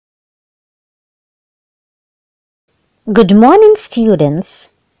Good morning, students.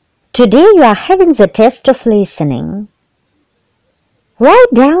 Today you are having the test of listening.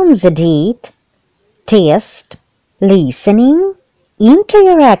 Write down the date, test, listening into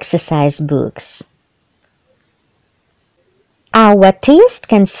your exercise books. Our test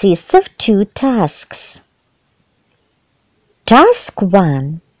consists of 2 tasks. Task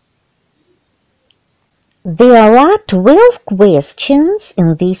 1. There are 12 questions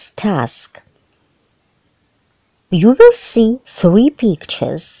in this task. You will see 3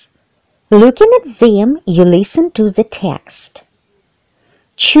 pictures. Looking at them, you listen to the text.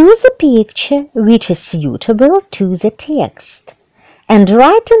 Choose a picture which is suitable to the text and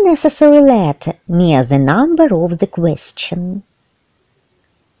write a necessary letter near the number of the question.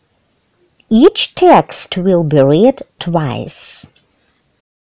 Each text will be read twice.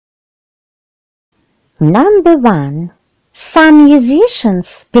 Number 1. Some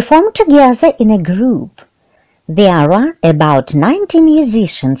musicians perform together in a group. There are about 90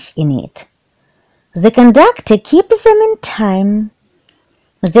 musicians in it. The conductor keeps them in time.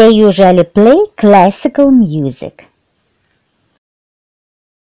 They usually play classical music.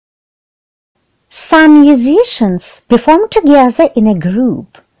 Some musicians perform together in a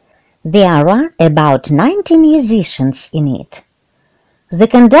group. There are about 90 musicians in it. The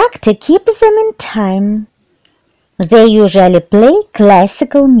conductor keeps them in time. They usually play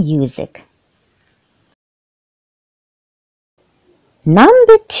classical music.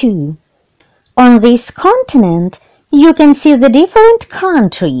 Number 2. On this continent, you can see the different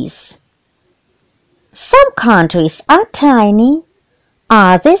countries. Some countries are tiny.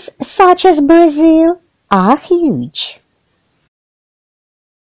 Others, such as Brazil, are huge.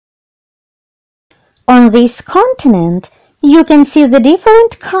 On this continent, you can see the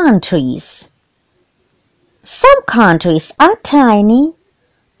different countries. Some countries are tiny.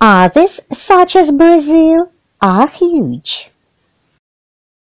 Others, such as Brazil, are huge.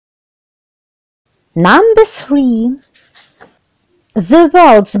 Number 3. The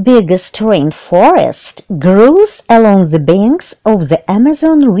world's biggest rainforest grows along the banks of the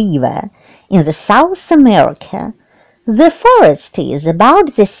Amazon River in South America. The forest is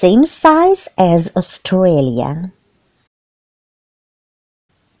about the same size as Australia.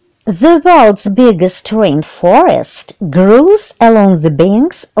 The world's biggest rainforest grows along the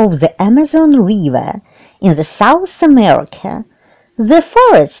banks of the Amazon River in South America. The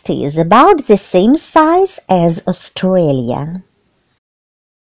forest is about the same size as Australia.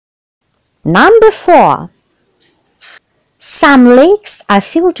 Number 4. Some lakes are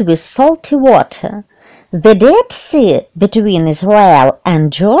filled with salty water. The Dead Sea between Israel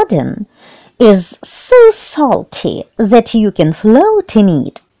and Jordan is so salty that you can float in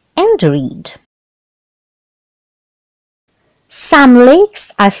it and read. Some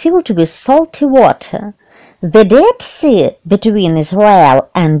lakes are filled with salty water. The Dead Sea between Israel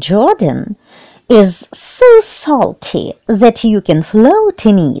and Jordan is so salty that you can float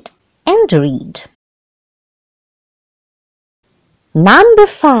in it and read. Number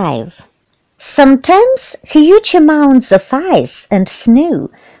 5. Sometimes huge amounts of ice and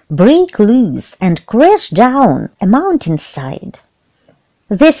snow break loose and crash down a mountainside.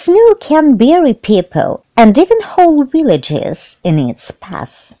 The snow can bury people and even whole villages in its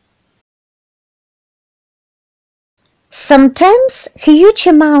path. Sometimes huge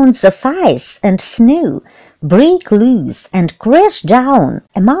amounts of ice and snow break loose and crash down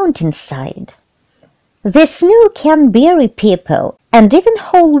a mountainside. The snow can bury people and even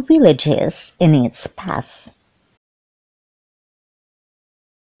whole villages in its path.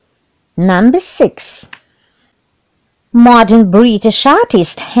 Number 6. Modern British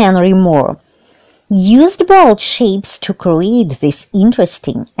artist Henry Moore used bold shapes to create this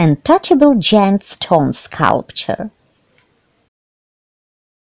interesting and touchable giant stone sculpture.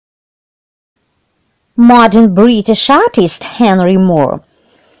 Modern British artist Henry Moore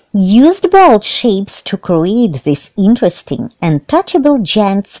used bold shapes to create this interesting and touchable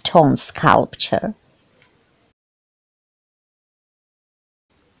giant stone sculpture.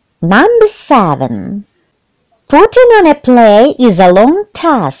 Number 7. Putting on a play is a long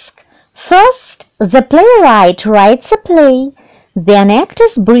task. First, the playwright writes a play, then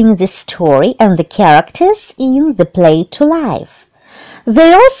actors bring the story and the characters in the play to life.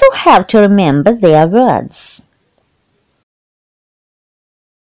 They also have to remember their words.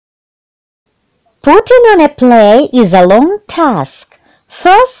 Putting on a play is a long task.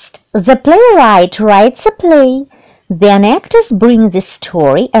 First, the playwright writes a play, then actors bring the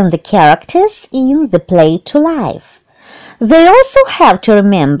story and the characters in the play to life. They also have to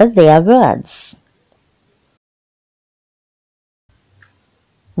remember their words.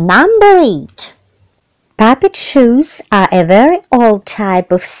 Number 8. Puppet shows are a very old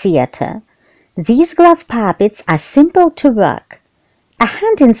type of theater. These glove puppets are simple to work. A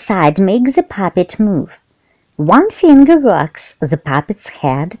hand inside makes the puppet move. One finger works the puppet's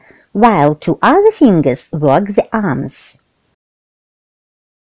head, while two other fingers work the arms.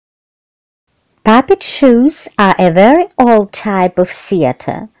 Puppet shows are a very old type of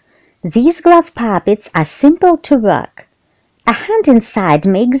theater. These glove puppets are simple to work. A hand inside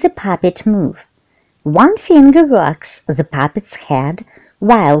makes the puppet move. One finger works the puppet's head,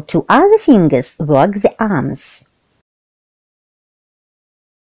 while two other fingers work the arms.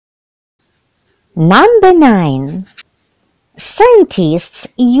 Number 9. Scientists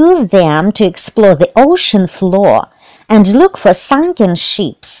use them to explore the ocean floor and look for sunken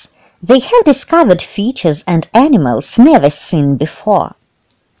ships. They have discovered features and animals never seen before.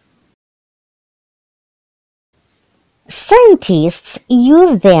 Scientists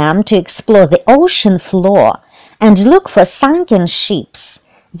use them to explore the ocean floor and look for sunken ships.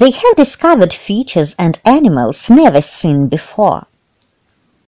 They have discovered features and animals never seen before.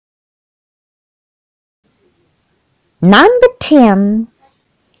 Number 10.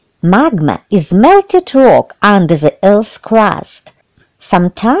 Magma is melted rock under the Earth's crust.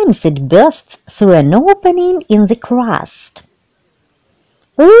 Sometimes it bursts through an opening in the crust.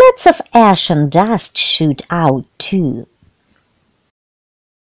 Lots of ash and dust shoot out too.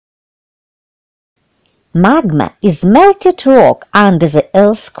 Magma is melted rock under the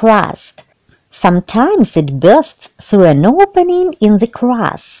Earth's crust. Sometimes it bursts through an opening in the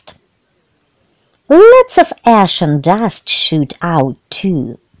crust. Lots of ash and dust shoot out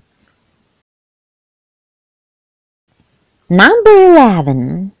too. Number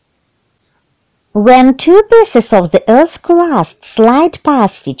 11. When two pieces of the Earth's crust slide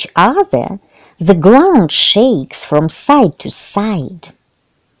past each other, the ground shakes from side to side.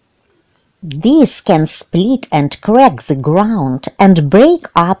 This can split and crack the ground and break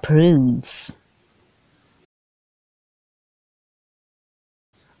up roads.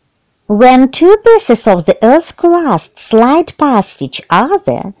 When two pieces of the Earth's crust slide past each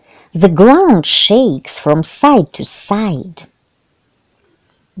other, the ground shakes from side to side.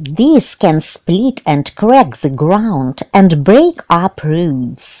 This can split and crack the ground and break up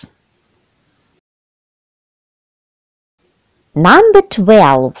roads. Number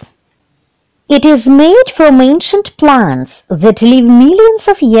 12. It is made from ancient plants that lived millions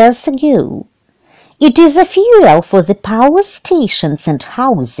of years ago. It is a fuel for the power stations and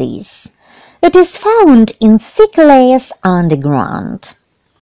houses. It is found in thick layers underground.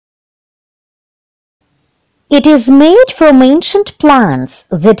 It is made from ancient plants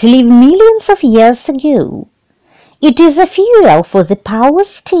that lived millions of years ago. It is a fuel for the power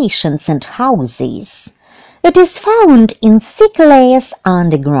stations and houses. It is found in thick layers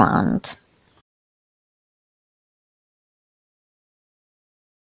underground.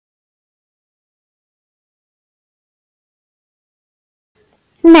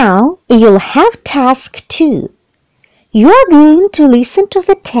 Now you'll have task 2. You are going to listen to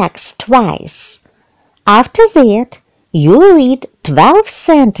the text twice. After that, you'll read 12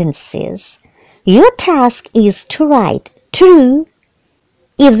 sentences. Your task is to write true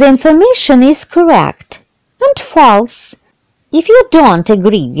if the information is correct and false if you don't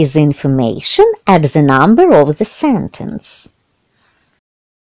agree with the information at the number of the sentence.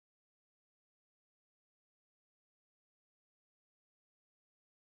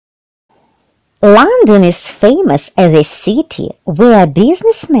 London is famous as a city where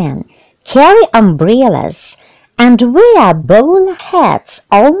businessmen carry umbrellas and wear bowler hats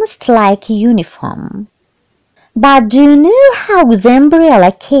almost like a uniform. But do you know how the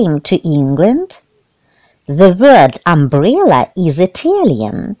umbrella came to England? The word umbrella is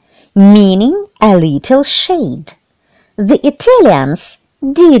Italian, meaning a little shade. The Italians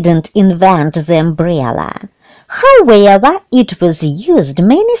didn't invent the umbrella. However, it was used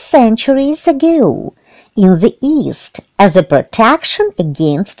many centuries ago in the East as a protection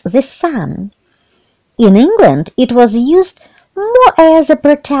against the sun. In England, it was used more as a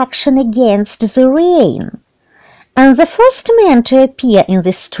protection against the rain. And the first man to appear in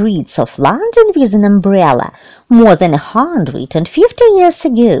the streets of London with an umbrella more than 150 years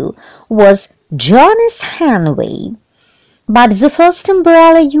ago was Jonas Hanway. But the first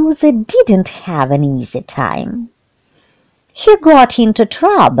umbrella user didn't have an easy time. He got into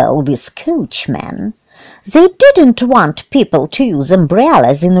trouble with coachmen. They didn't want people to use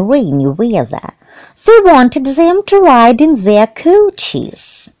umbrellas in rainy weather. They wanted them to ride in their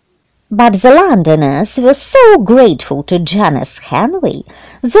coaches. But the Londoners were so grateful to Jonas Hanway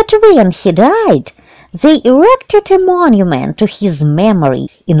that when he died, They erected a monument to his memory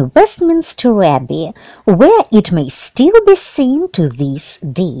in Westminster Abbey, where it may still be seen to this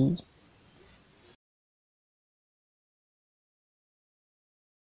day.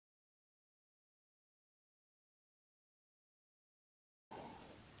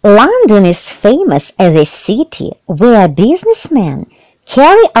 London is famous as a city where businessmen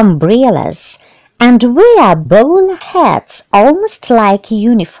carry umbrellas and wear bowler hats almost like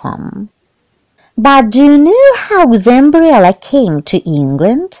uniform. But do you know how the umbrella came to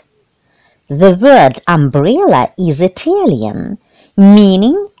England? The word umbrella is Italian,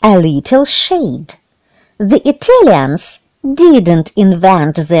 meaning a little shade. The Italians didn't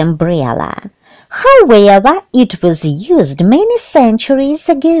invent the umbrella. However, it was used many centuries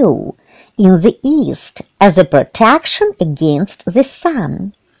ago in the East as a protection against the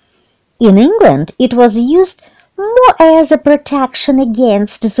sun. In England, it was used more as a protection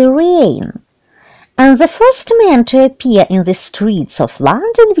against the rain. And the first man to appear in the streets of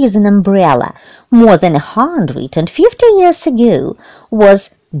London with an umbrella more than 150 years ago was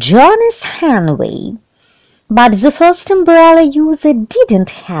Jonas Hanway. But the first umbrella user didn't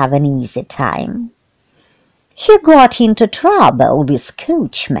have an easy time. He got into trouble with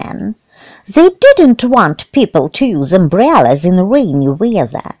coachmen. They didn't want people to use umbrellas in rainy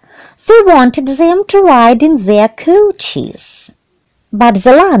weather. They wanted them to ride in their coaches. But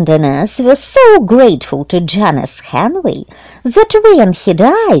the Londoners were so grateful to Jonas Hanway that when he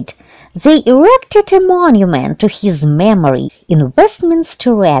died, they erected a monument to his memory in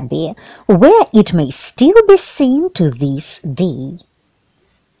Westminster Abbey, where it may still be seen to this day.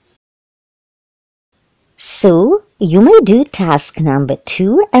 So, you may do task number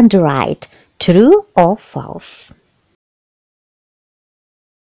 2 and write true or false.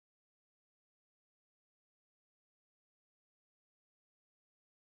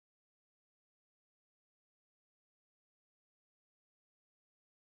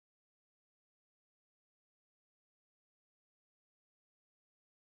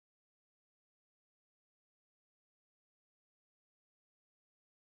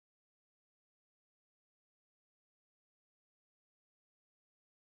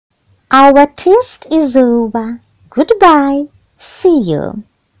 Our test is over. Goodbye. See you.